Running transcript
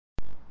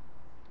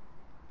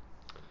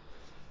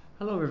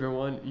Hello,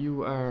 everyone.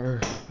 You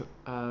are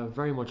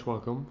very much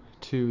welcome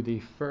to the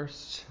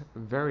first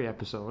very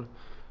episode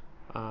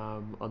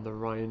on the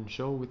Ryan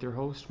Show with your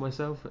host,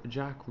 myself,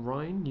 Jack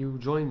Ryan. You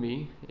join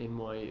me in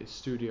my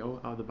studio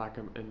out the back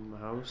in my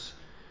house.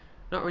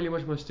 Not really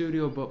much my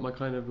studio, but my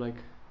kind of like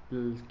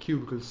little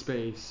cubicle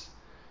space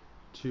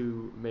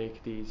to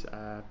make these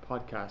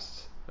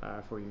podcasts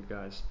for you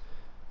guys.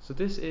 So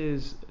this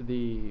is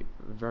the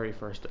very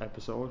first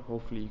episode.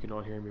 Hopefully you can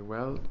all hear me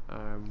well.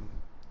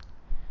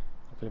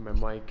 Hopefully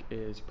my mic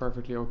is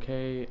perfectly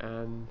okay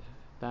and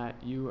that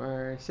you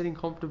are sitting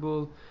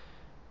comfortable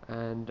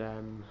and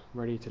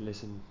ready to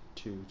listen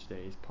to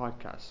today's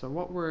podcast. So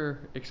what we're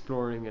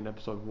exploring in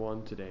episode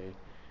 1 today,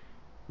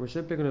 we're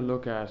simply going to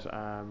look at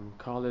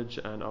college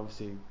and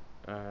obviously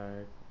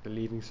the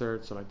leaving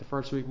cert. So like the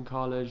first week in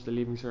college, the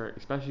leaving cert,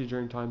 especially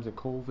during times of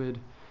COVID,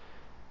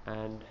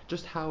 and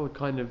just how it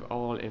kind of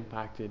all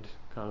impacted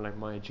kind of like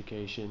my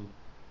education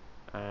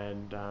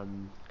and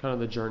kind of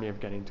the journey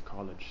of getting to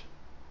college.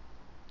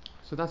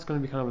 So that's going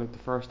to be kind of like the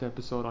first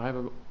episode. I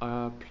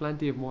have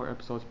plenty of more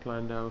episodes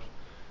planned out.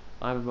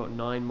 I have about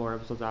 9 more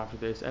episodes after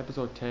this.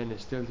 Episode 10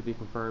 is still to be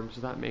confirmed,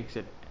 so that makes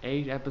it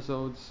 8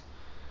 episodes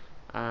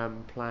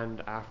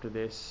planned after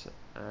this.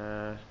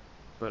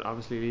 But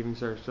obviously, Leaving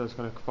Cert does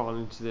kind of fall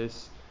into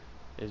this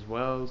as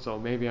well, so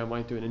maybe I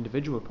might do an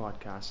individual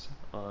podcast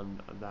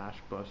on that.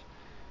 But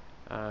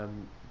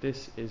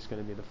this is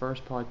going to be the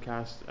first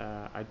podcast.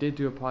 I did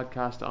do a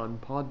podcast on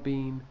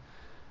Podbean,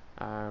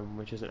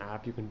 which is an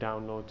app you can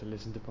download to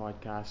listen to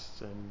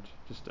podcasts and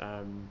just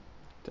to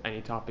any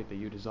topic that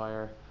you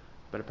desire.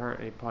 But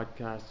apparently,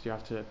 podcasts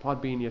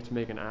Podbean, you have to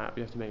make an app,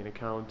 you have to make an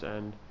account,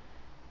 and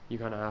you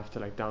kind of have to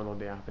like download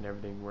the app and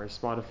everything. Whereas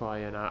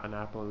Spotify and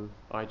Apple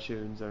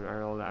iTunes and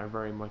all that are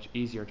very much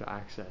easier to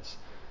access.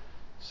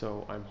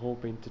 So I'm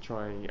hoping to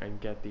try and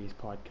get these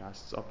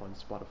podcasts up on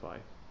Spotify.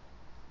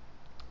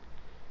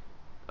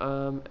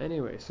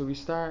 Anyway, so we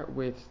start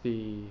with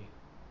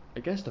I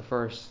guess the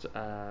first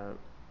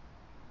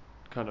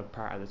kind of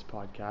part of this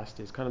podcast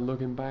is kind of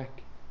looking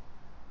back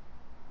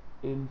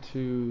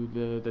into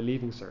the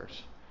leaving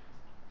cert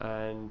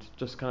and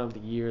just kind of the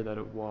year that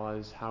it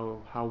was, how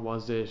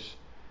was it,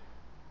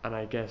 and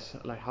I guess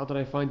like how did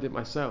I find it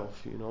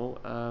myself,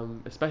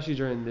 especially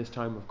during this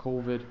time of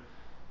COVID.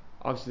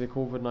 Obviously the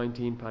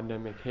COVID-19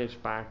 pandemic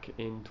hit back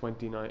in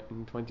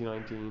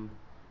 2019,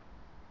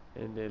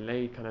 in the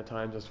late kind of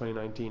times of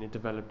 2019 it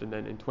developed, and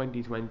then in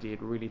 2020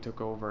 it really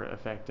took over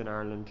effect in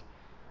Ireland.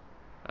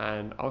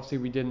 And obviously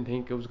we didn't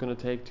think it was going to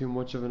take too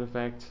much of an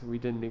effect. We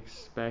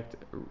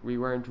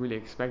weren't really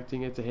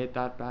expecting it to hit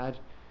that bad.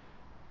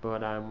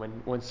 But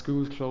when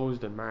schools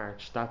closed in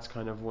March, that's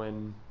kind of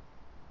when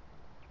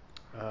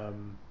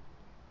um,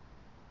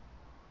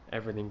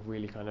 everything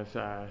really kind of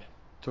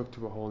took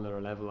to a whole other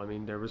level.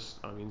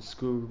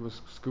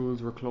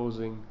 Schools were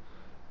closing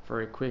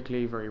very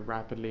quickly, very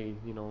rapidly.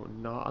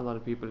 Not a lot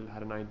of people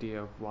had an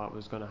idea of what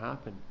was going to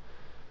happen,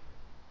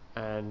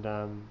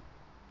 and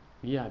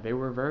yeah, they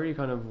were very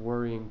kind of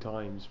worrying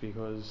times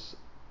because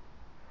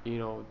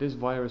this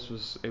virus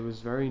was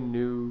very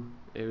new.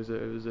 It was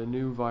a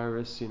new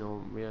virus.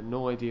 We had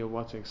no idea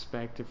what to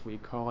expect if we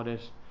caught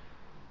it.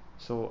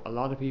 So a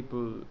lot of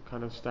people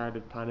kind of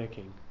started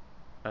panicking,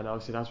 and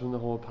obviously that's when the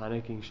whole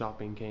panicking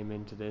shopping came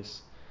into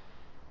this,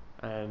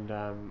 and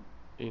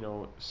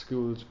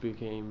schools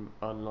became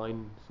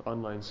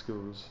online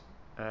schools,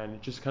 and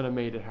it just kind of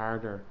made it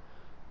harder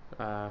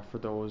for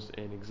those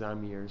in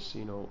exam years.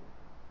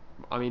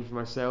 For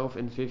myself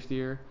in fifth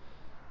year,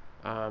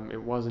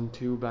 it wasn't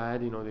too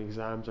bad. The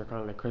exams are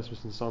kind of like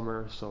Christmas and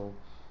summer, so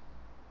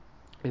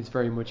it's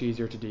very much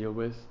easier to deal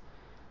with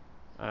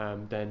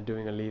than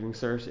doing a leaving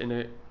cert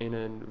in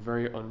a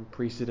very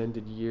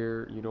unprecedented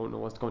year. You don't know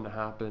what's going to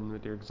happen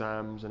with your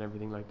exams and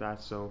everything like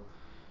that. So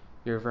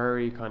you're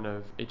very kind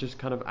of it just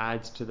kind of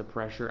adds to the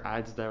pressure,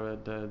 adds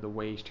the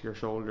weight to your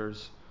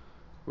shoulders,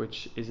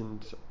 which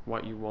isn't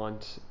what you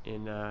want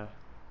in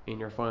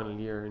your final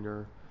year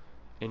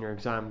in your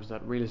exams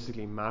that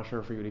realistically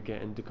matter for you to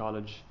get into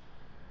college.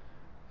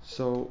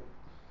 So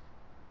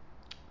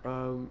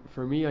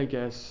for me, I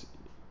guess,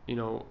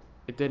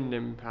 it didn't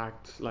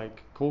impact,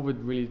 like COVID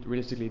really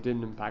realistically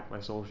didn't impact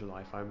my social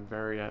life. I'm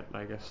very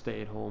like a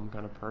stay-at-home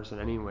kind of person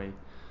anyway,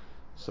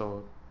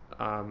 so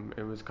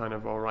it was kind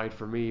of alright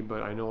for me.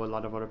 But I know a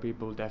lot of other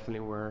people definitely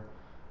were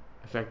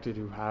affected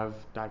who have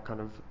that kind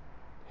of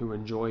who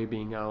enjoy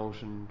being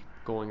out and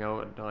going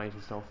out at night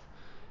and stuff.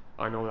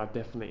 I know that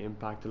definitely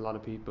impacted a lot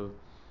of people.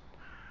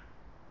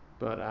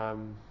 But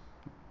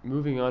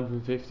moving on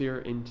from fifth year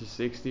into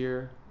sixth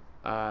year,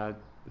 uh,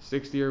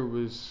 sixth year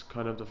was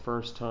kind of the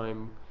first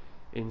time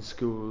in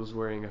schools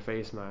wearing a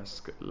face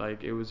mask.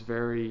 Like it was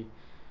very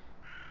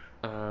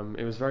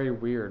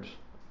weird.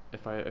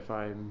 If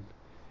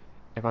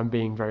I'm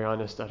being very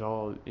honest at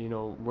all,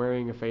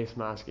 wearing a face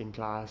mask in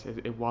class,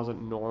 it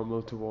wasn't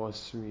normal to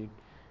us.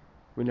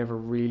 We never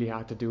really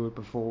had to do it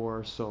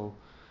before, so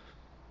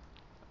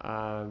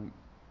um,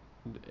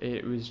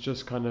 it was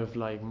just kind of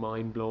like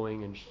mind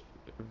blowing, and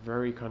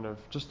very kind of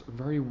just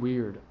very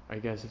weird, I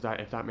guess, if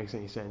that makes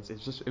any sense.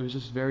 It was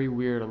just very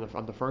weird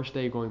on the first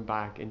day going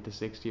back into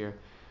sixth year.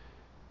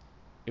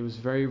 It was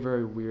very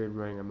very weird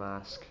wearing a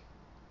mask.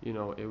 It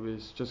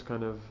was just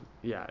kind of,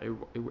 yeah,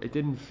 it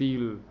didn't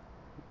feel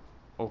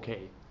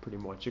okay. Pretty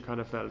much, it kind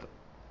of felt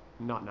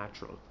not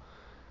natural.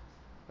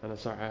 And I'm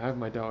sorry, I have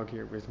my dog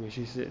here with me.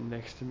 She's sitting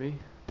next to me.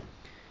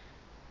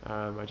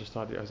 I just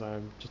thought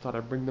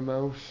I'd bring them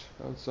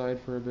outside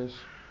for a bit.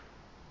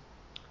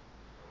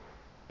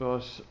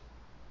 But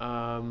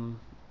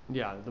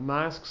yeah, the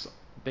masks,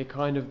 they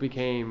kind of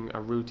became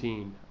a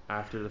routine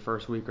after the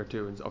first week or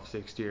two of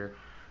sixth year.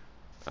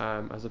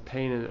 As a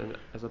pain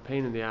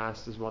in the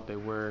ass is what they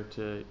were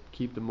to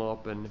keep them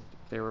up, and if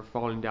they were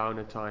falling down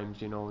at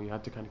times, you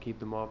had to kind of keep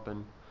them up,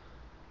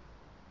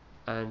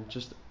 and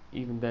just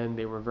even then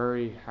they were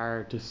very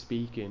hard to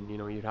speak in.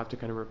 You'd have to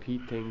kind of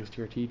repeat things to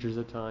your teachers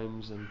at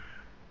times,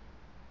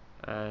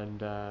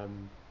 and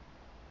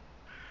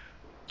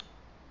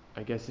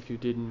I guess if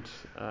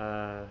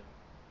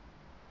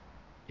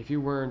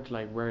you weren't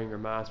like wearing your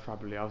mask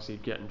properly, obviously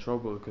you'd get in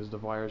trouble because the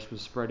virus was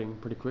spreading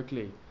pretty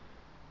quickly.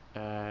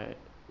 Uh,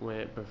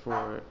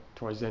 before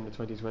towards the end of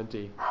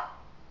 2020.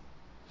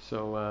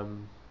 So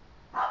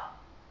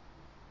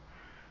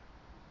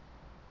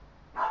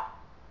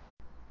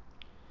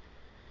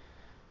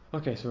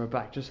okay, so we're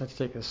back. Just had to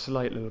take a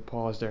slight little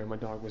pause there. My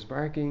dog was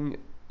barking,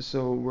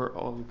 so we're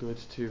all good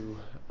to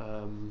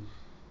um,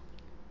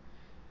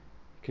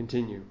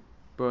 continue.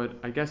 But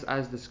I guess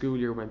as the school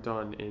year went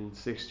on in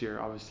sixth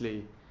year,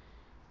 obviously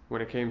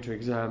when it came to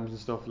exams and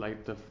stuff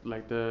like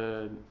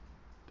the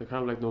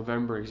kind of like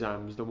November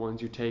exams, the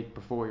ones you take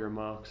before your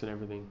mocks and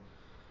everything.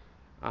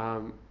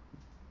 Um,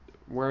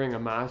 Wearing a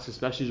mask,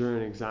 especially during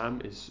an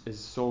exam, is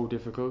so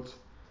difficult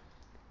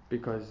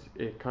because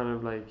it kind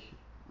of like,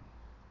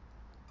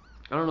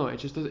 I don't know,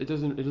 it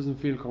doesn't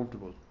feel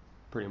comfortable.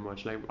 Pretty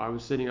much, like I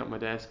was sitting at my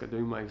desk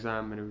doing my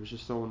exam, and it was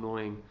just so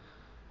annoying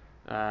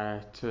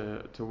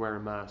to wear a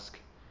mask.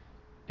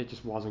 It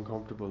just wasn't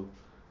comfortable.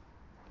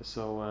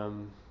 So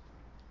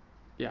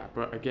yeah,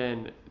 but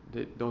again,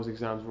 those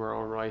exams were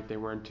all right. They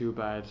weren't too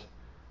bad,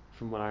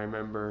 from what I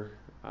remember.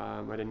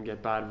 I didn't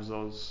get bad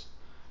results,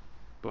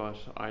 but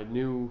I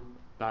knew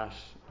that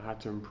I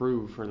had to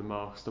improve for the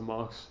mocks. The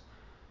mocks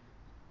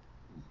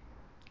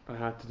I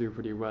had to do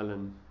pretty well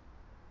in,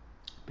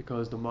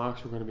 because the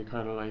mocks were going to be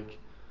kind of like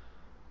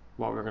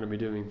what we're going to be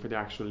doing for the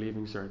actual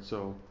leaving cert.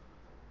 So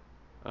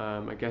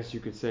I guess you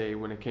could say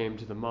when it came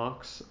to the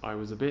mocks, I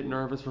was a bit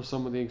nervous for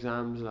some of the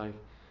exams. Like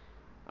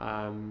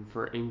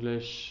for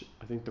English,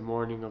 I think the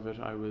morning of it,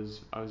 I was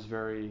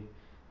very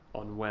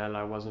unwell.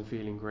 I wasn't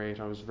feeling great.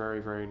 I was very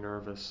very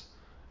nervous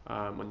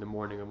on the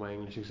morning of my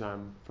English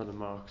exam for the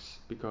mocks,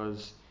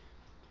 because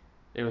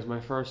it was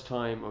my first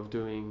time of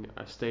doing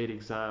a state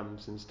exam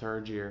since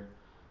third year,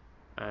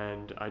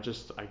 and I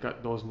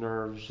got those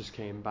nerves just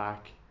came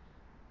back,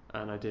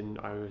 and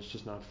I was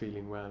just not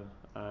feeling well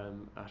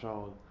at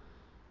all.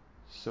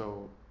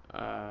 So,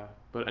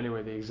 but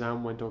anyway, the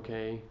exam went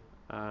okay.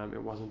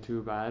 It wasn't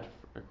too bad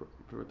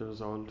for the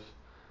result.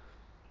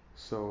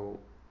 So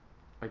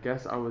I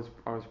guess I was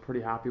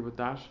pretty happy with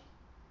that.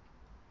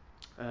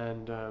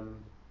 And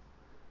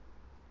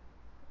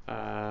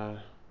uh,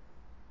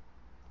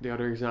 the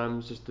other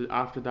exams,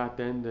 after that,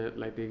 then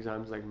the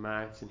exams like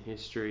maths and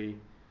history,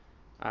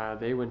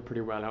 they went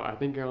pretty well. I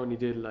think I only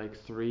did like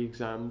three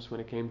exams when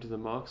it came to the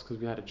mocks, because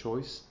we had a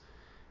choice,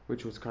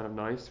 which was kind of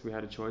nice. We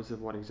had a choice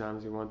of what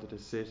exams we wanted to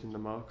sit in the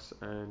mocks,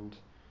 and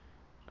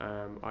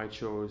I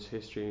chose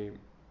history,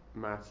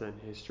 maths, and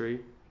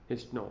history.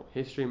 No,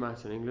 history,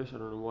 maths, and English. I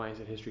don't know why I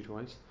said history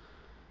twice.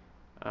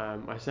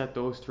 I set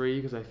those three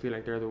because I feel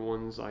like they're the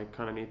ones I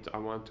kind of I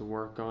want to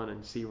work on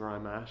and see where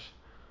I'm at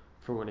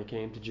for when it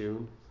came to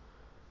June.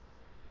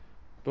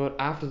 But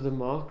after the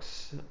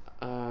mocks,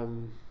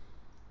 um,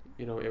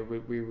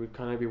 we would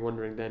kind of be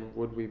wondering then,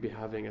 would we be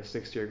having a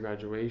sixth year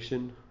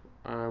graduation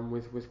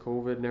with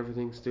COVID and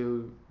everything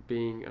still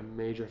being a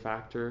major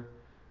factor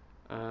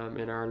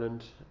in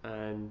Ireland.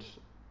 And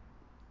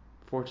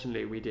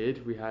fortunately we did.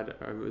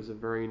 It was a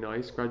very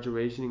nice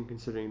graduation,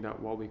 considering that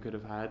what we could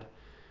have had.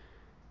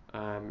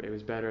 It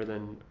was better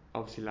than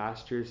obviously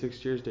last year.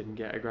 6 years didn't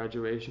get a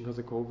graduation because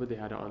of COVID. They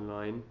had it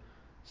online.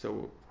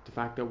 So the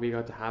fact that we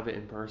got to have it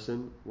in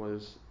person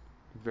was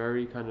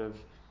very kind of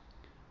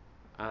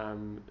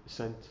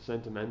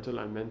sentimental,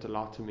 and meant a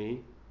lot to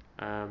me.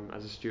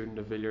 As a student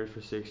of Villiers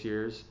for 6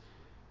 years,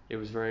 it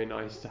was very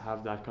nice to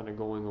have that kind of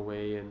going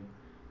away, and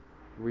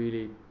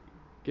really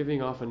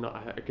giving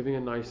a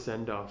nice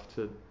send off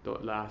to the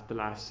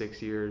last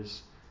 6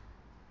 years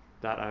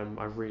that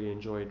I've really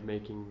enjoyed,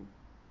 making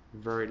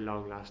very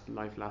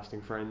life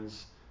lasting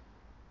friends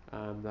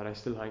that I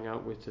still hang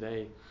out with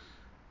today.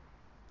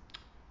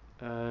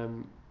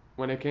 Um,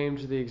 when it came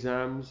to the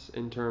exams,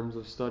 in terms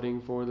of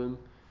studying for them,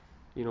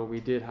 we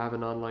did have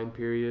an online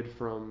period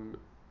from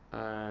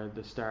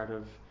the start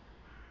of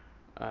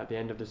the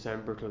end of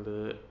December till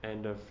the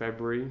end of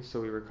February.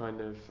 So we were kind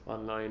of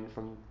online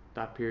from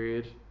that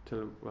period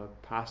till, well,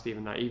 past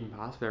even that, even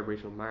past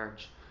February till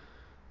March.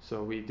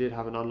 So we did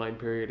have an online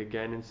period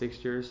again in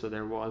 6th year, so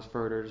there was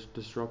further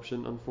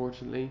disruption,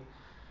 unfortunately.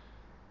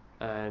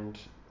 And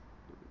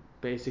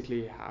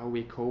basically, how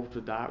we coped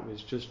with that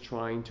was just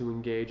trying to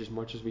engage as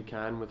much as we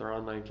can with our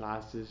online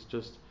classes.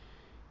 Just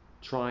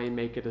try and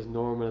make it as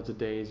normal as a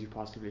day as you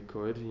possibly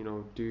could.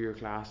 Do your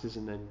classes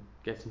and then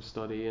get some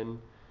study in.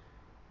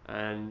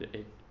 And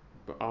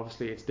but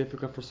obviously, it's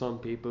difficult for some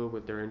people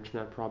with their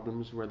internet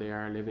problems where they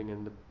are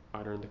living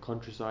either in the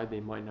countryside.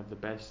 They might have the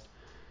best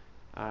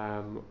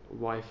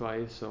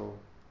Wi-Fi, so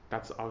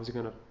that's obviously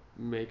going to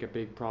make a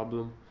big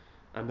problem.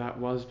 And that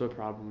was the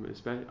problem,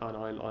 especially on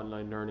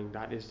online learning.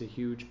 That is the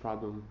huge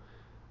problem,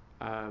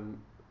 um,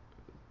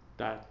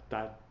 that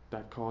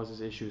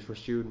causes issues for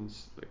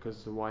students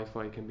because the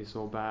Wi-Fi can be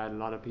so bad. A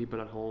lot of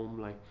people at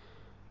home, like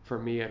for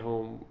me at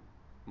home,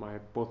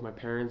 both my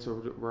parents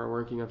were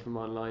working from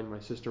online. My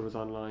sister was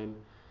online.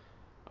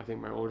 I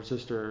think my older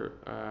sister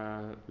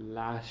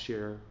last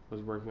year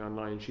was working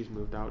online. She's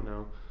moved out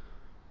now.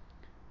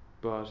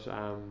 But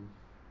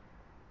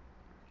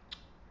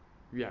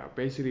yeah,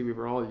 basically we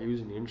were all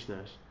using the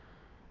internet.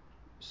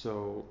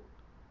 So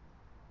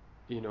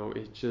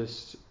it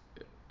just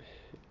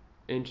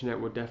internet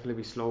would definitely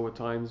be slow at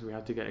times. We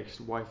had to get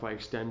Wi-Fi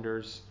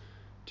extenders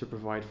to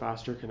provide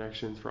faster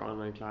connections for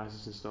online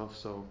classes and stuff.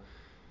 So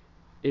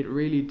it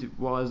really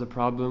was a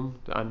problem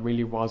and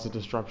really was a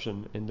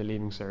disruption in the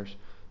leaving cert.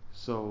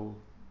 So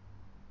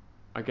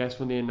I guess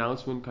when the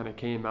announcement kind of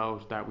came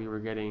out that we were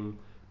getting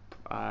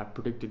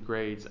predicted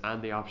grades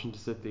and the option to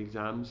sit the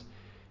exams,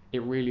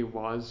 it really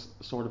was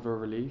sort of a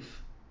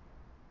relief.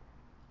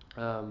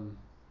 Um,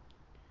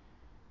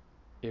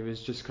 it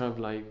was just kind of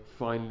like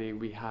finally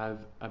we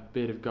have a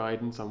bit of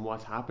guidance on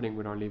what's happening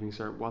with our leaving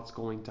cert, what's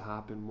going to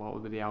happen, what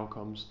will be the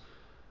outcomes.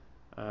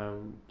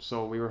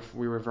 So we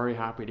were very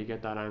happy to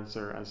get that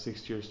answer as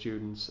 6th year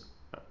students,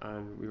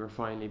 and we were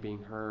finally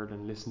being heard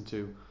and listened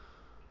to.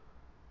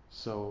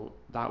 So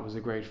that was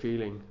a great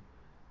feeling.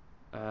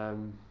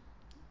 Um,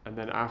 and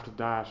then after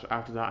that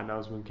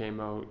announcement came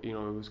out, it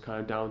was kind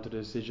of down to the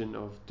decision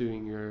of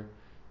doing the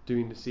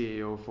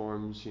CAO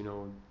forms,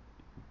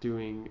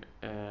 doing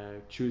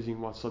choosing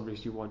what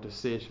subjects you want to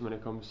sit when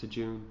it comes to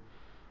June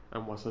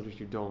and what subjects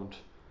you don't.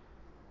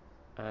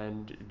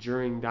 And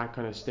during that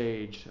kind of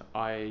stage,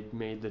 I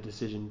made the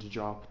decision to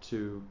drop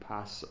to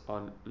pass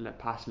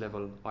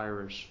level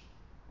Irish,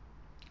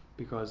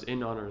 because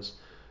in honors,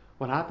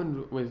 what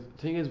happened with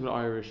thing is with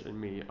Irish and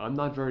me, I'm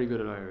not very good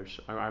at Irish.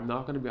 I'm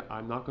not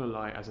gonna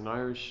lie. As an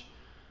Irish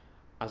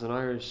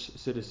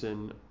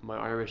citizen, my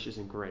Irish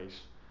isn't great.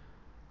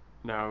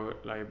 Now,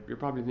 like, you're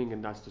probably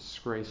thinking that's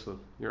disgraceful.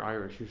 You're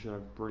Irish, you should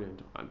have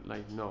brilliant.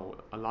 Like, no,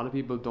 a lot of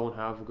people don't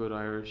have good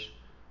Irish,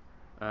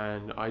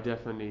 and I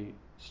definitely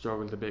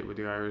struggled a bit with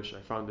the Irish. I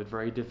found it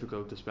very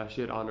difficult,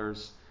 especially at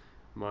honours.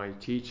 My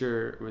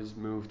teacher was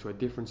moved to a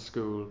different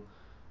school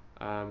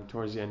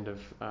towards the end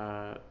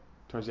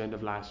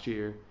of last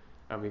year,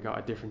 and we got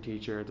a different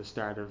teacher at the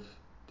start of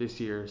this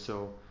year.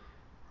 So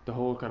the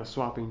whole kind of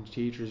swapping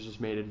teachers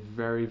just made it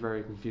very,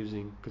 very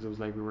confusing, because it was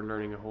like we were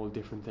learning a whole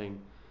different thing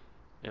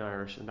in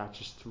Irish, and that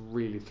just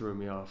really threw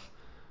me off.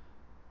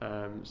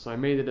 So I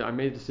made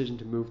a decision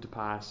to move to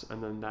pass,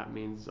 and then that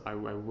means I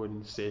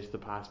wouldn't sit the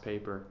pass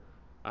paper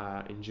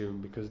in June,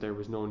 because there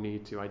was no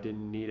need to. I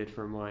didn't need it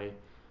for my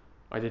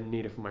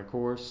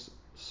course.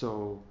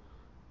 So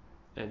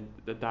and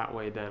that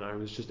way then I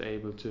was just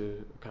able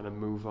to kind of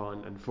move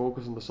on and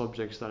focus on the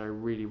subjects that I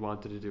really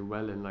wanted to do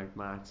well in, like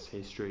maths,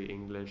 history,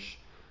 English,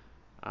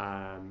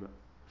 um,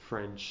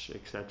 French,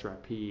 etc.,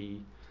 PE.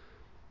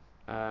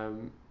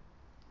 Um,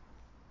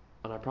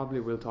 and I probably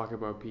will talk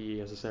about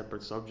PE as a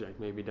separate subject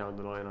maybe down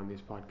the line on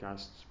these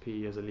podcasts.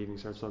 PE as a leaving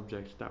cert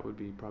subject, that would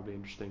be probably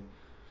interesting.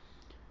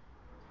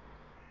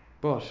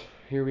 But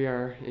here we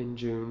are in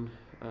June,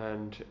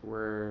 and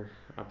we're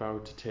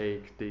about to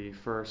take the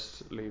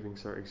first leaving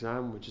cert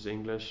exam, which is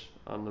English,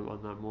 on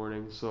that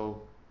morning.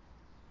 So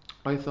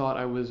I thought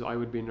I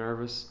would be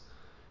nervous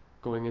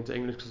going into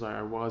English, because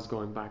I was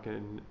going back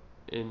in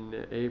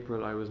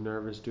April. I was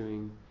nervous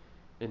doing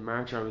In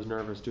March I was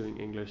nervous doing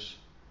English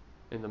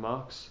in the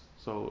mocks.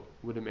 So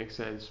would it make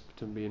sense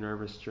to be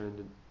nervous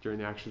during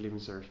the actual leaving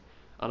cert?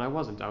 And I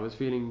wasn't. I was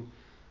feeling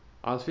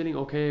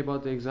okay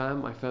about the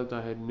exam. I felt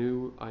I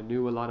knew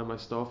a lot of my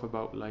stuff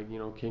about, like,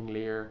 King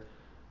Lear,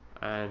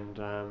 and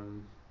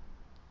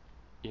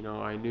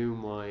I knew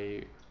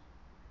my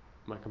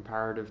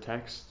comparative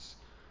texts,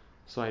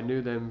 so I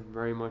knew them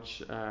very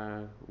much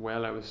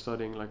well. I was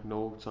studying like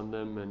notes on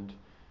them and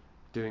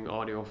doing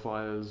audio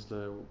files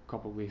the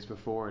couple of weeks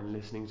before and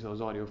listening to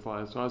those audio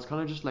files. So I was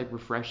kind of just like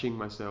refreshing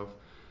myself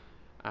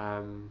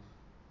um,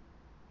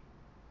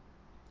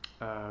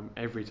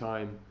 every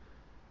time,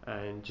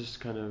 and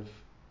just kind of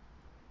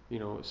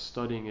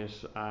studying it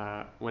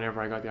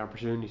whenever I got the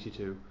opportunity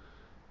to.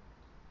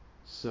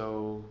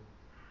 So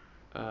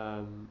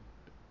um,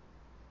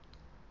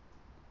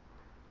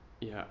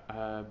 yeah,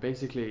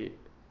 basically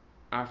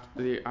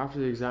after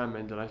the exam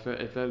ended, I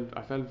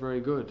felt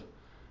very good.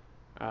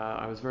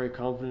 I was very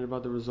confident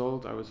about the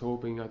result. I was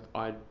hoping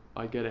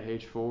I'd get a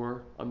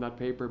H4 on that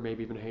paper,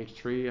 maybe even a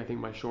H3. I think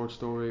my short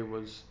story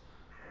was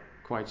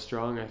quite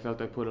strong. I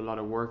felt I put a lot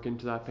of work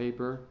into that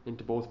paper,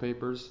 into both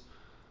papers.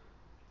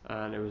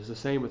 And it was the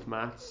same with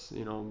maths.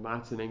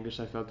 Maths and English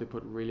I felt they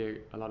put really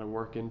a lot of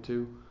work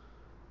into,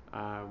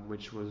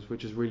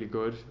 which is really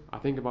good. I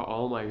think about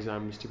all my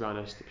exams, to be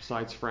honest,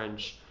 besides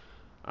French,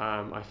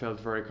 I felt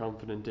very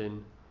confident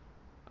in,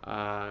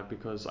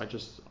 because I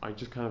just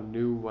kind of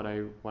knew what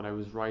I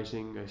was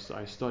writing.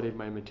 I studied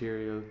my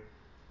material.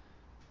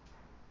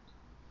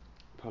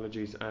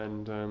 Apologies,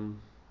 and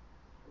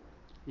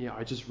yeah,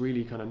 I just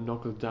really kind of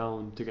knuckled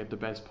down to get the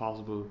best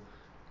possible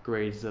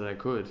grades that I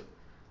could.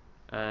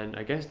 And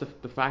I guess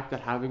the fact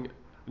that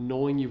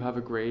knowing you have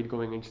a grade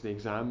going into the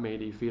exam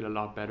made you feel a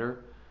lot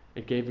better.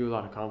 It gave you a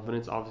lot of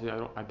confidence. Obviously,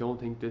 I don't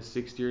think this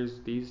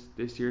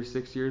year's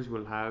 6 years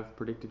will have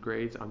predicted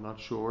grades. I'm not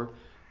sure.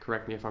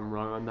 Correct me if I'm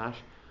wrong on that.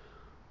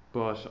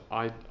 But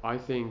I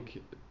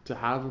think to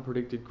have a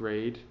predicted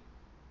grade,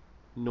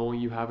 knowing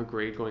you have a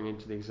grade going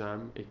into the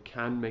exam, it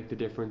can make the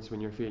difference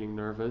when you're feeling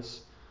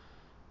nervous.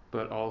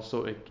 But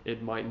also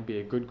it mightn't be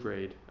a good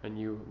grade, and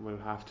you will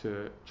have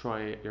to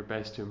try your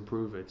best to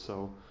improve it.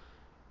 So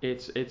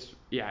it's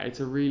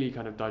a really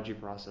kind of dodgy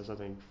process, I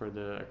think, for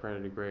the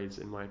accredited grades,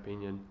 in my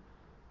opinion.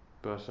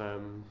 But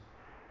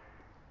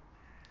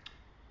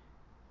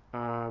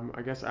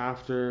I guess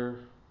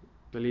after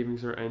the leaving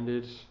cert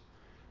ended,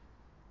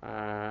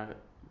 uh,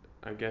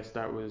 I guess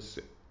that was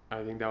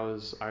I think that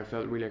was I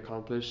felt really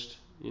accomplished.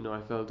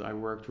 I felt I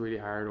worked really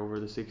hard over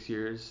the 6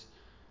 years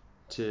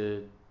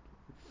to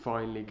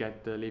finally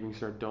get the leaving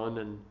cert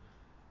done,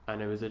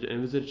 and it was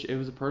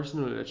a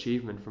personal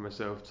achievement for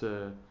myself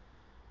to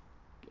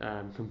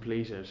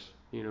complete it.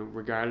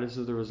 Regardless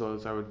of the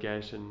results I would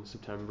get in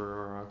September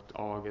or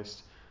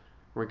August,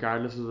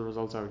 regardless of the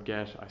results I would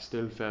get, I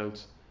still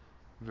felt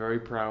very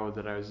proud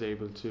that I was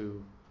able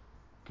to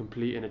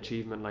complete an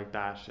achievement like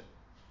that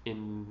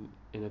in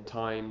a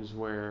times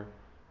where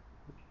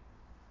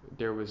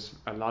there was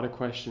a lot of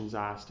questions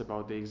asked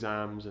about the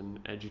exams and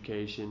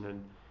education,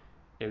 and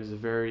it was a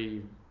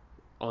very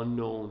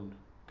unknown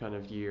kind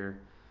of year.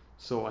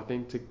 So I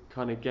think to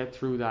kind of get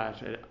through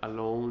that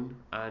alone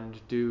and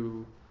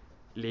do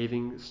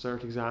leaving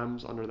cert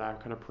exams under that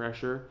kind of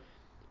pressure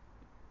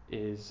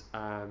is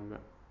an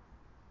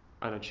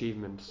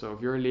achievement. So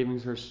if you're a leaving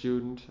cert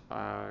student,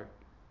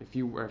 if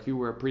you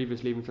were a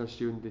previous leaving cert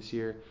student this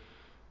year,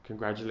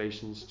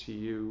 congratulations to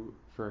you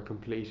for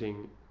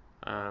completing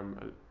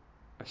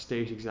a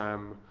state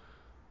exam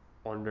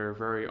under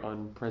very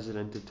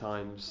unprecedented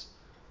times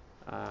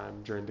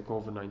during the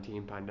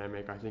COVID-19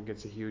 pandemic. I think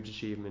it's a huge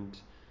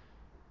achievement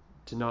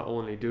to not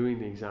only doing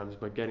the exams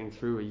but getting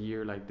through a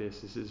year like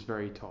this. This is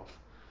very tough.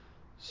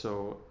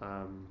 So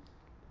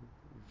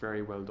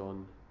very well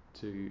done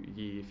to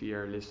ye if you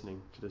are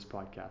listening to this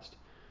podcast.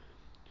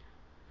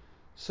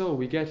 So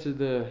we get to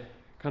the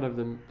kind of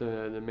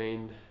the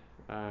main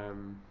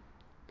kind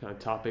of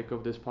topic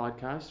of this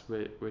podcast,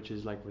 which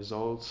is like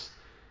results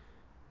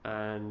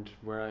and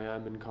where I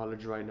am in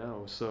college right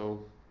now.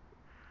 So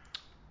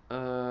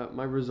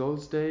my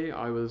results day,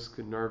 I was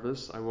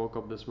nervous. I woke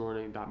up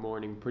that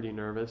morning pretty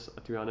nervous,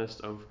 to be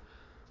honest, of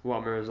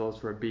what my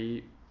results would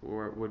be,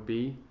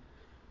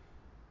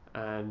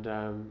 and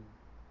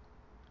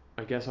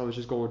I guess I was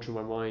just going through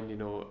my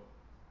mind,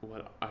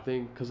 what I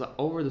think, because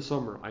over the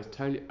summer, I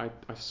tell you, I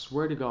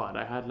swear to God,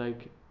 I had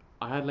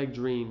like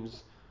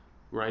dreams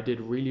where I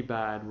did really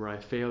bad, where I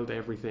failed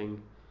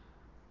everything,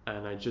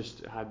 and I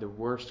just had the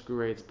worst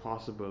grades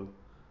possible,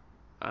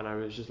 and I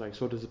was just like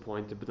so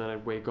disappointed. But then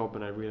I'd wake up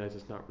and I realize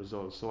it's not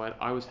results. So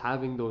I was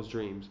having those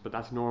dreams, but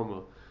that's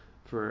normal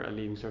for a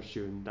leaving cert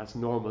student. That's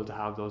normal to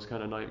have those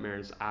kind of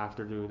nightmares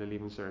after doing the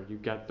leaving cert. You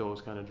get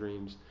those kind of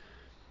dreams.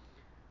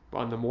 But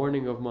on the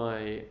morning of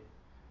my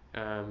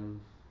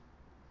um,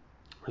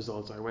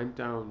 results, I went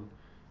down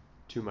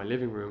to my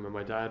living room, and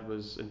my dad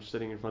was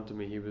sitting in front of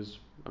me. He was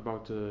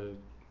about to,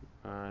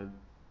 uh,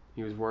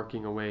 he was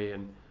working away,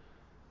 and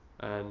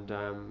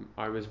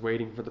I was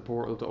waiting for the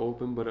portal to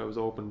open, but it was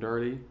opened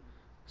early,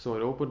 so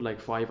it opened like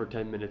 5 or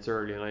 10 minutes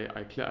early, and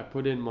I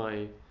put in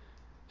my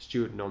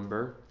student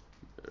number,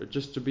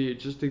 just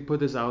to put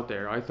this out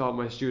there. I thought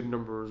my student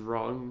number was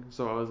wrong,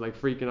 so I was like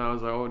freaking out. I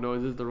was like, oh no,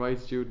 is this the right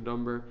student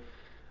number?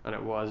 And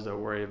it was.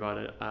 Don't worry about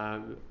it.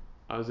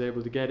 I was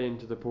able to get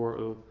into the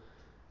portal,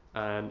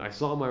 and I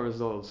saw my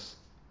results,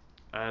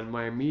 and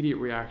my immediate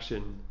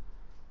reaction,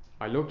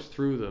 I looked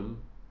through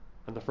them,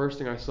 and the first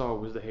thing I saw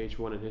was the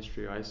H1 in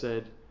history. I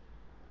said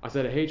a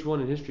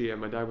H1 in history, and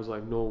my dad was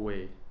like, no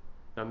way.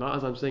 Now, not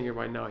as I'm saying it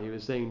right now, he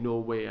was saying no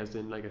way as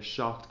in like a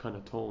shocked kind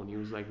of tone. He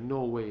was like,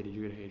 no way did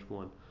you get a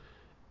H1.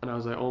 And I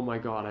was like, oh my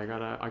god, I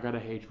got a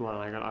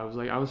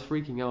H1. I was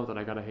freaking out that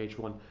I got a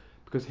H1,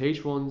 because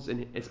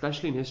H1s,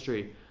 especially in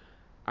history,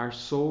 are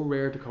so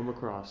rare to come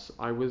across.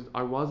 I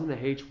wasn't a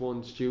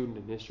H1 student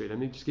in history. Let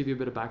me just give you a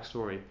bit of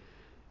backstory.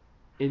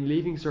 In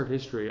leaving cert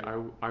history,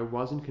 I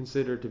wasn't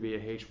considered to be a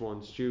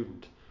H1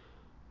 student.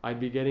 I'd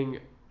be getting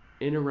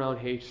in around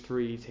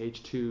H3s,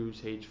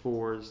 H2s,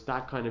 H4s,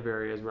 that kind of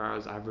areas where I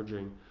was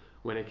averaging.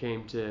 when it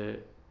came to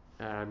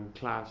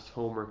class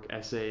homework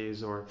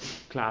essays or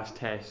class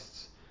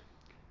tests.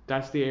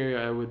 That's the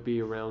area I would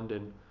be around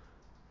in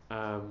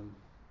um,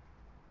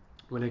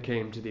 when it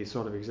came to these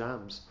sort of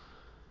exams.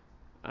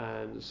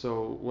 And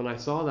so when I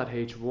saw that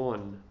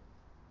H1,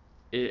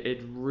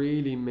 it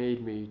really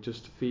made me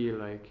just feel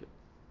like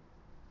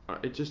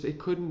it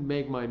couldn't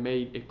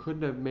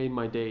have made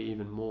my day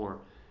even more,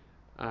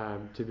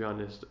 to be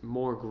honest,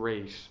 more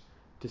great.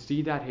 To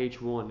see that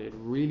H1, it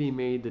really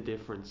made the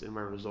difference in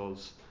my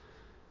results.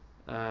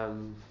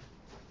 Um,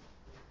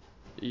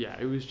 yeah,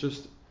 I was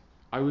just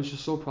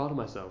so proud of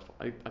myself.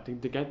 I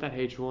think to get that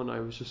H1, I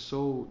was just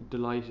so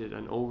delighted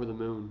and over the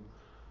moon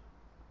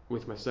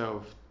with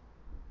myself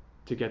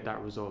to get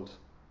that result.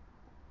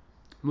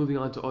 Moving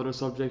on to other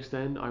subjects,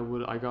 then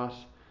I got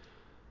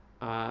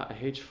a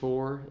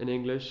H4 in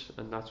English,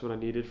 and that's what I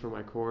needed for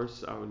my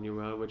course out in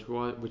UL, which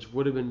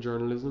would have been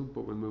journalism,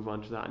 but we'll move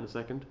on to that in a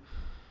second.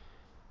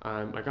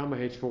 I got my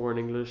H4 in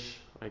English.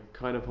 I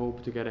kind of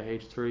hope to get a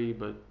H3,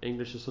 but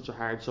English is such a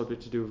hard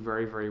subject to do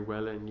very, very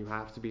well, and you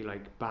have to be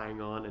like bang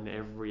on in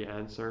every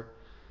answer.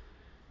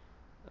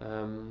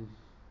 Um,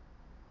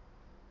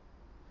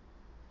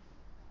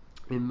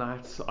 in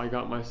maths, I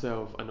got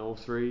myself an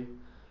O3,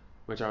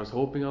 which I was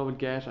hoping I would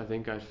get. I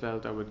think I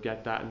felt I would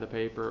get that in the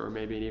paper, or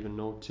maybe even an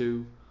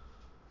O2.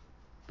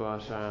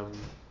 But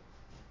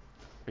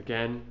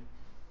again,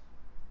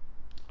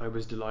 I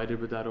was delighted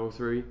with that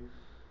O3.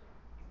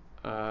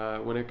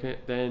 When it came,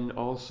 then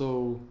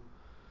also,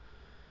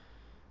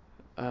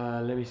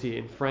 let me see.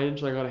 In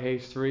French, I got a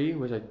H3,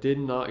 which I did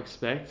not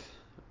expect.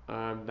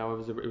 It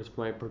was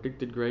my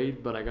predicted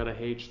grade, but I got a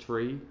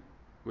H3,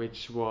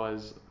 which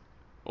was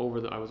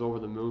I was over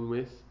the moon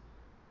with.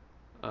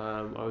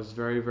 I was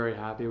very, very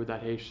happy with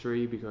that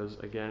H3 because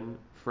again,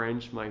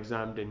 French, my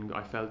exam didn't.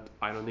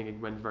 I don't think it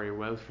went very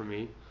well for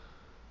me.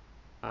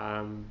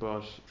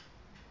 But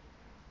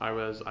I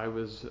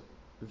was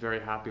very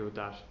happy with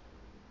that.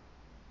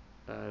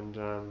 And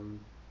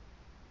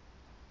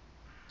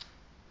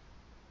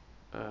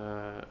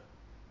uh,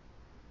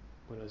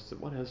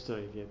 what else did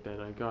I get then?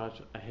 I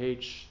got a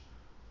H.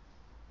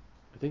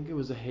 I think it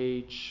was a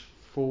H4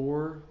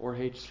 or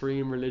H3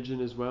 in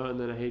religion as well, and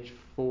then a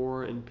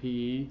H4 in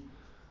PE.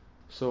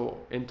 So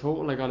in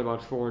total, I got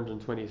about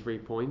 423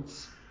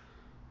 points.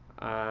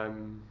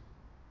 Um,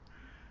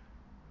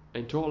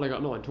 in total I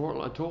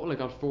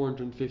got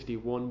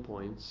 451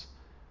 points,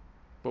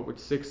 but with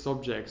 6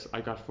 subjects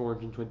I got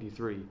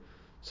 423.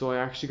 So I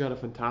actually got a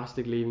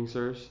fantastic leaving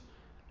cert,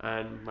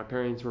 and my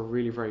parents were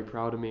really very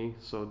proud of me.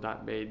 So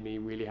that made me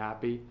really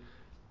happy.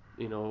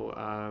 You know,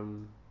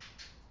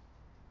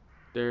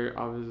 they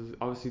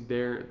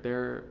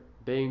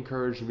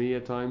encouraged me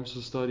at times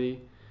to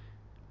study,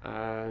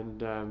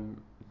 and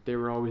they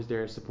were always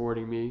there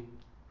supporting me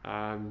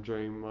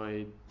during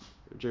my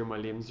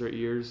leaving cert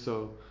years.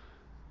 So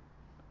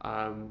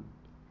um,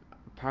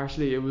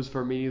 partially it was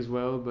for me as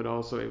well, but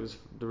also it was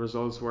the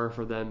results were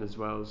for them as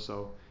well.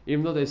 So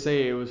even though they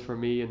say it was for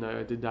me and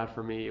I did that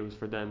for me, it was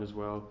for them as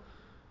well,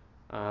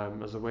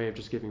 as a way of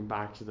just giving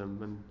back to them,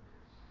 and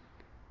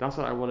that's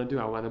what I want to do.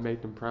 I want to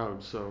make them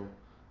proud. So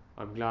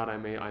I'm glad I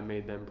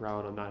made them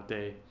proud on that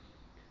day.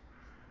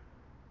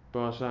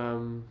 But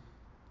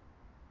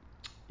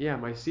yeah,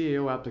 my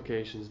CAO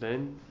applications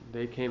then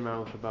they came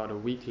out about a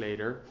week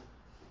later,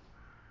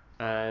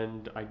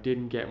 and I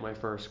didn't get my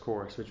first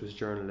course, which was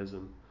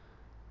journalism,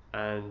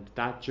 and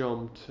that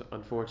jumped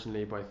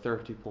unfortunately by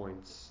 30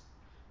 points.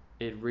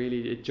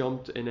 It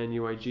jumped in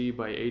NUIG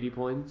by 80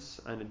 points,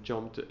 and it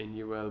jumped in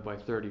UL by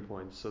 30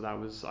 points. So I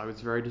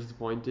was very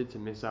disappointed to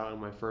miss out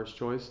on my first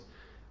choice.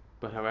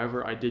 But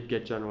however, I did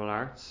get general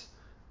arts,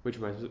 which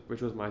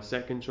was my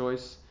second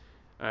choice.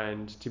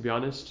 And to be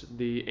honest,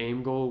 the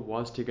aim goal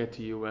was to get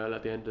to UL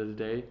at the end of the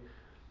day.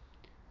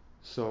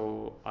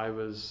 So I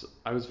was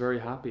very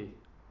happy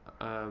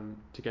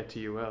to get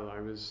to UL.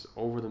 I was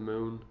over the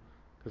moon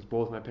because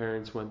both my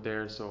parents went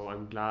there, so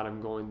I'm glad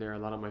I'm going there. A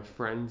lot of my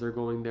friends are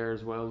going there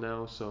as well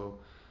now, so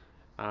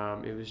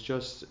it was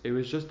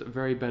just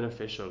very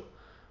beneficial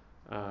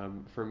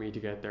for me to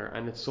get there,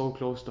 and it's so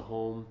close to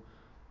home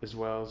as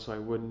well, so I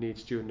wouldn't need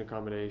student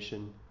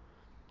accommodation,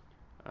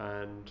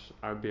 and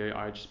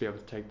I'd just be able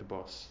to take the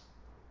bus.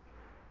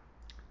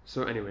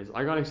 So, anyways,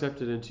 I got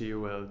accepted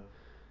into UL,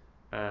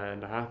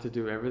 and I had to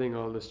do everything,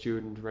 all the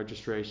student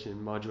registration,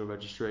 module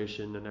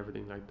registration, and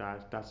everything like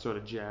that sort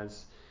of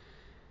jazz.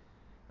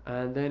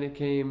 And then it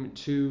came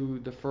to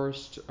the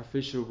first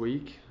official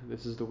week.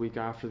 This is the week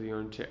after the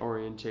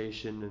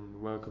orientation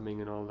and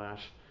welcoming and all that.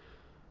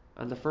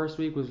 And the first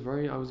week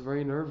I was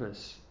very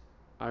nervous.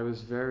 I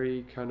was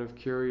very kind of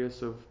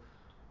curious of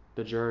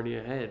the journey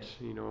ahead,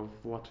 of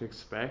what to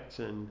expect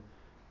and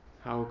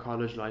how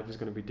college life is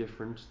going to be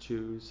different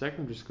to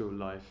secondary school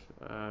life.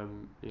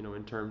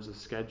 In terms of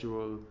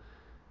schedule,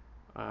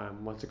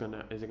 is it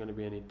going to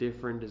be any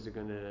different?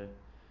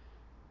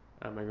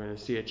 Am I going to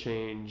see a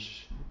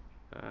change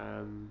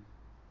um,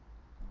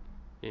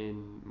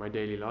 in my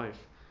daily life?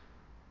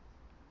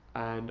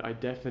 And I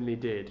definitely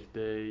did.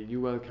 The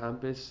UL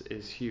campus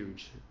is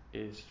huge.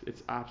 is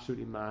it's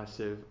absolutely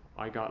massive.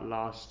 I got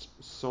lost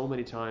so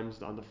many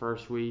times on the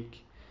first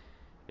week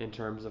in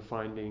terms of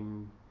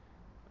finding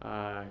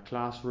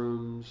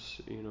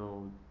classrooms.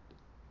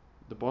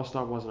 The bus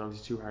stop wasn't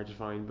obviously too hard to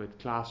find, but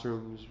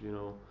classrooms,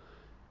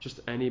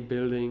 just any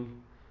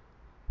building,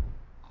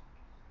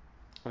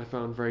 I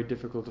found very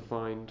difficult to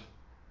find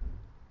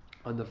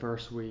on the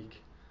first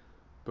week.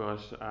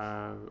 But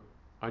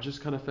I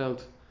just kind of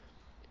felt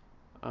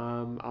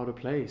out of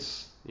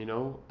place.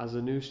 As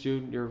a new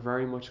student, you're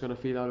very much going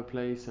to feel out of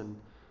place, and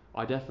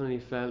I definitely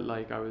felt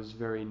like I was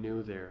very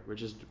new there,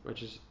 which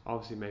is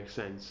obviously makes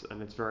sense,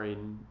 and it's very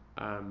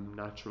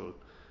natural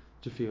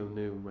to feel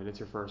new when it's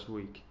your first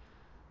week.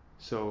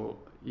 So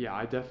yeah,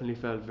 I definitely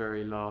felt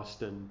very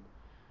lost and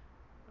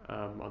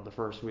on the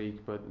first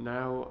week, but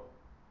now,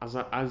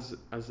 as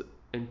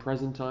in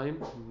present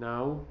time,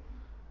 now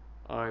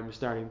I'm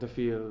starting to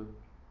feel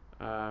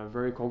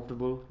very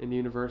comfortable in the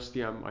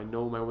university. I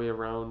know my way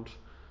around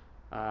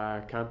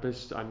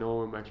campus. I know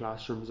where my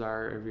classrooms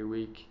are every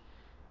week,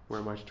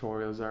 where my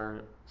tutorials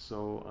are.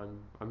 So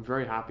I'm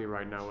very happy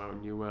right now out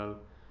in UL.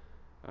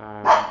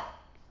 Um,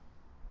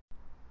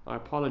 I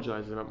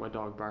apologise about my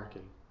dog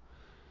barking.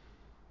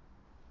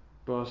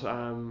 But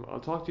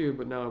I'll talk to you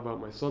but now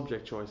about my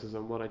subject choices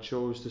and what I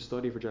chose to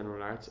study for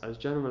general arts. As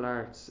general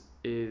arts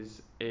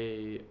is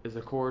a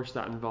course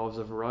that involves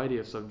a variety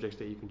of subjects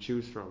that you can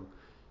choose from.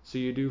 So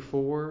you do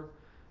four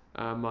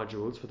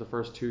modules for the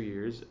first 2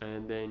 years,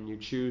 and then you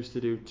choose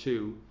to do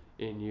two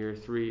in year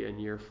three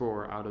and year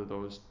four out of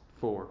those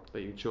four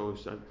that you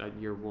chose at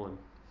year one.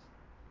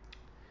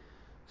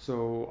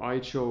 So I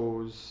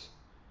chose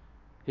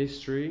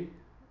history,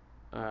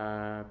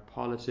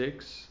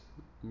 politics,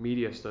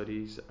 media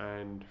studies,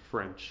 and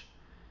French.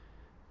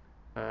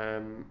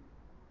 Um,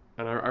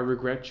 and I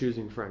regret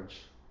choosing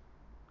French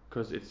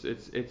because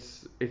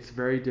it's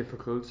very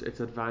difficult. It's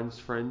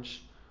advanced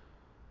French.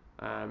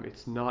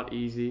 It's not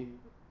easy,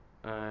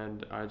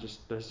 and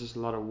there's just a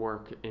lot of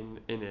work in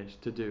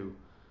it to do.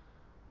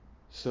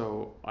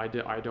 So I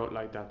don't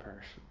like that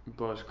part.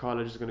 But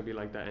college is going to be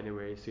like that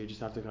anyway, so you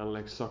just have to kind of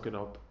like suck it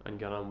up and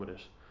get on with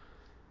it.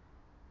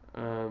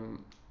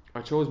 Um,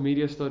 I chose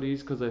media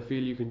studies because I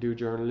feel you can do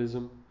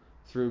journalism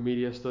through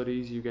media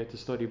studies. You get to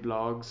study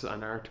blogs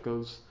and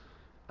articles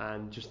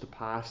and just the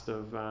past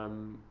of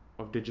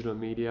digital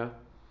media.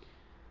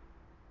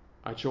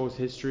 I chose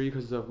history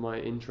because of my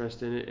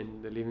interest in it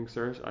in the Leaving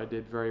Cert. I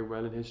did very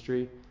well in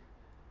history,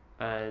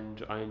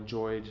 and I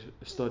enjoyed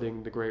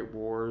studying the Great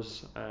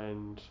Wars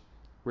and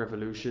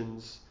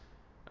revolutions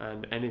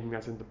and anything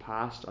that's in the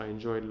past. I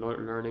enjoyed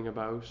learning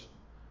about.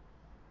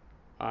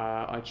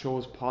 I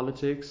chose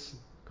politics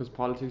because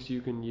politics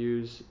you can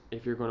use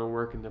if you're going to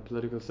work in the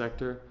political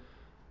sector,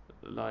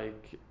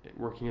 like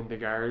working in the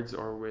guards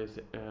or with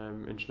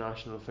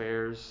international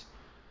affairs,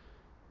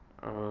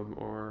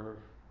 or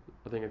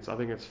I think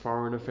it's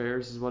foreign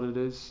affairs is what it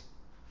is.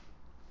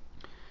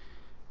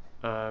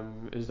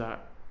 Is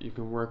that you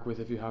can work with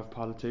if you have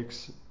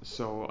politics.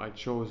 So I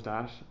chose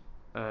that,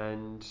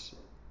 and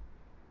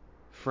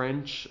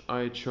French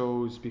I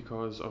chose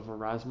because of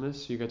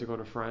Erasmus. You get to go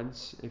to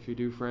France if you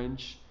do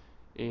French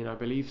in I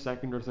believe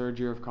second or third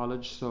year of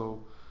college.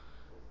 So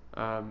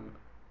um,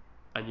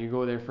 and you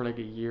go there for like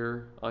a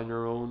year on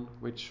your own,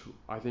 which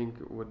I think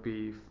would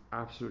be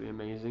absolutely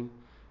amazing.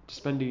 To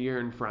spend a year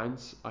in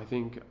France, I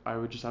think I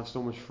would just have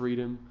so much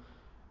freedom,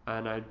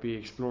 and I'd be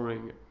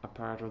exploring a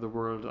part of the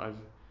world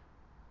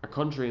a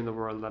country in the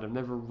world that I've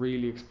never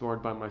really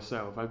explored by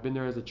myself. I've been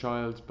there as a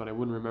child, but I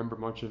wouldn't remember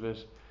much of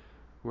it.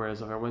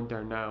 Whereas if I went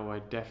there now,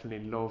 I'd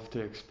definitely love to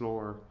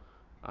explore.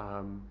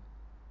 Um,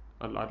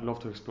 I'd love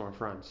to explore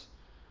France.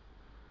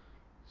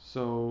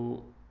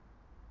 So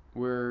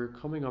we're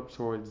coming up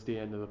towards the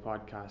end of the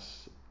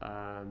podcast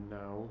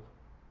now.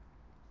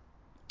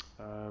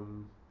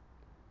 Um,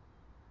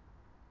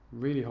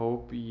 really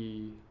hope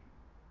you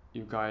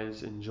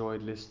guys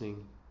enjoyed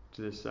listening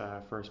to this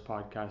first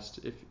podcast.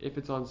 If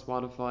it's on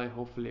Spotify,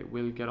 hopefully it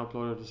will get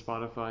uploaded to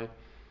Spotify.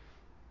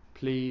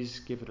 Please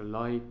give it a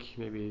like,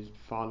 maybe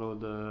follow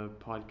the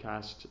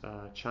podcast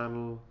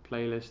channel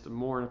playlist.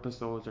 More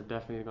episodes are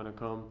definitely going to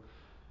come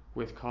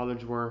with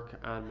college work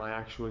and my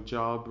actual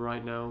job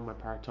right now, my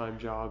part-time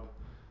job.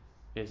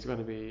 It's going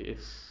to be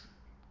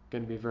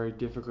very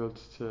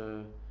difficult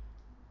to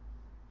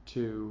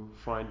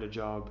find a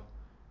job.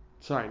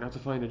 Sorry, not to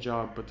find a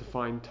job, but to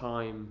find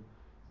time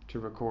to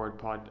record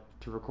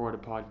a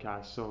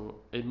podcast. So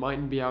it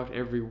mightn't be out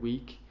every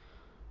week.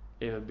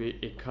 It'll be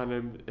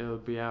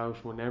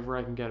out whenever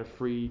I can get a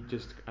free,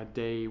 just a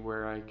day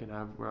where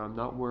I'm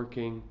not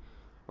working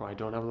or I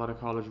don't have a lot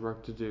of college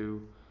work to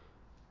do.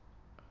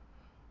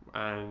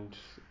 And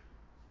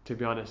to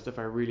be honest, if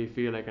I really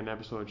feel like an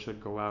episode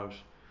should go out,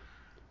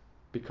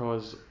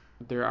 because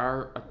there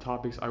are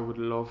topics I would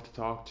love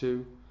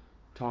to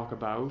talk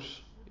about,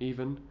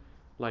 even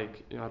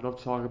like I'd love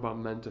to talk about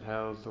mental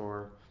health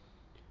or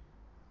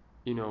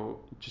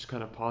just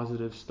kind of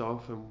positive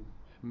stuff and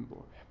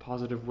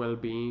positive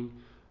well-being,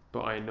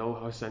 but I know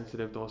how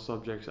sensitive those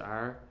subjects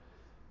are,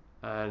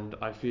 and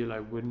I feel I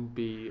wouldn't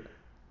be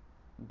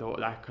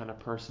that kind of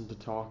person to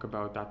talk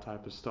about that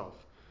type of stuff.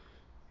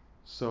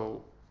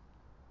 So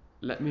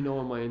let me know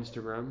on my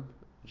Instagram,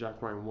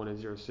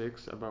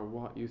 JackRyan1806, about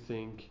what you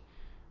think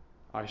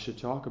I should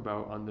talk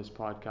about on this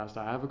podcast.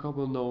 I have a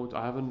couple of notes.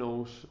 I have a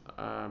note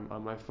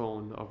on my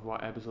phone of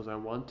what episodes I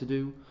want to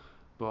do,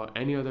 but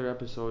any other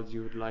episodes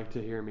you would like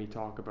to hear me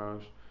talk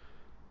about,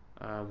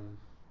 um,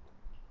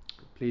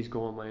 please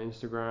go on my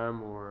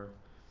Instagram, or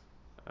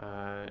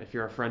if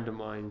you're a friend of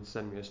mine,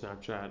 send me a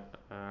Snapchat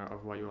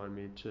of what you want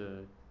me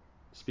to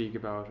speak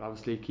about.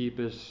 Obviously, keep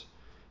it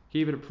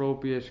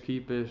appropriate.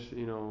 Keep it,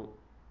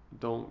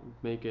 don't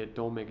make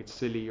it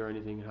silly or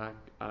anything.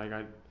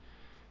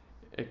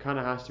 It kind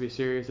of has to be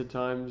serious at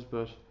times,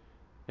 but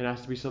it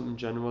has to be something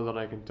general that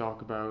I can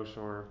talk about,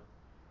 or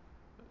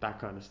that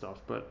kind of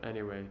stuff. But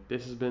anyway,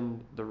 this has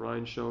been the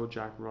Ryan Show,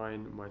 Jack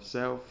Ryan,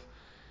 myself.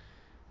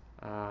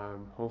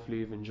 Hopefully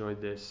you've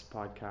enjoyed this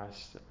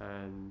podcast,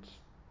 and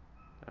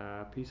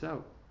peace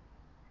out.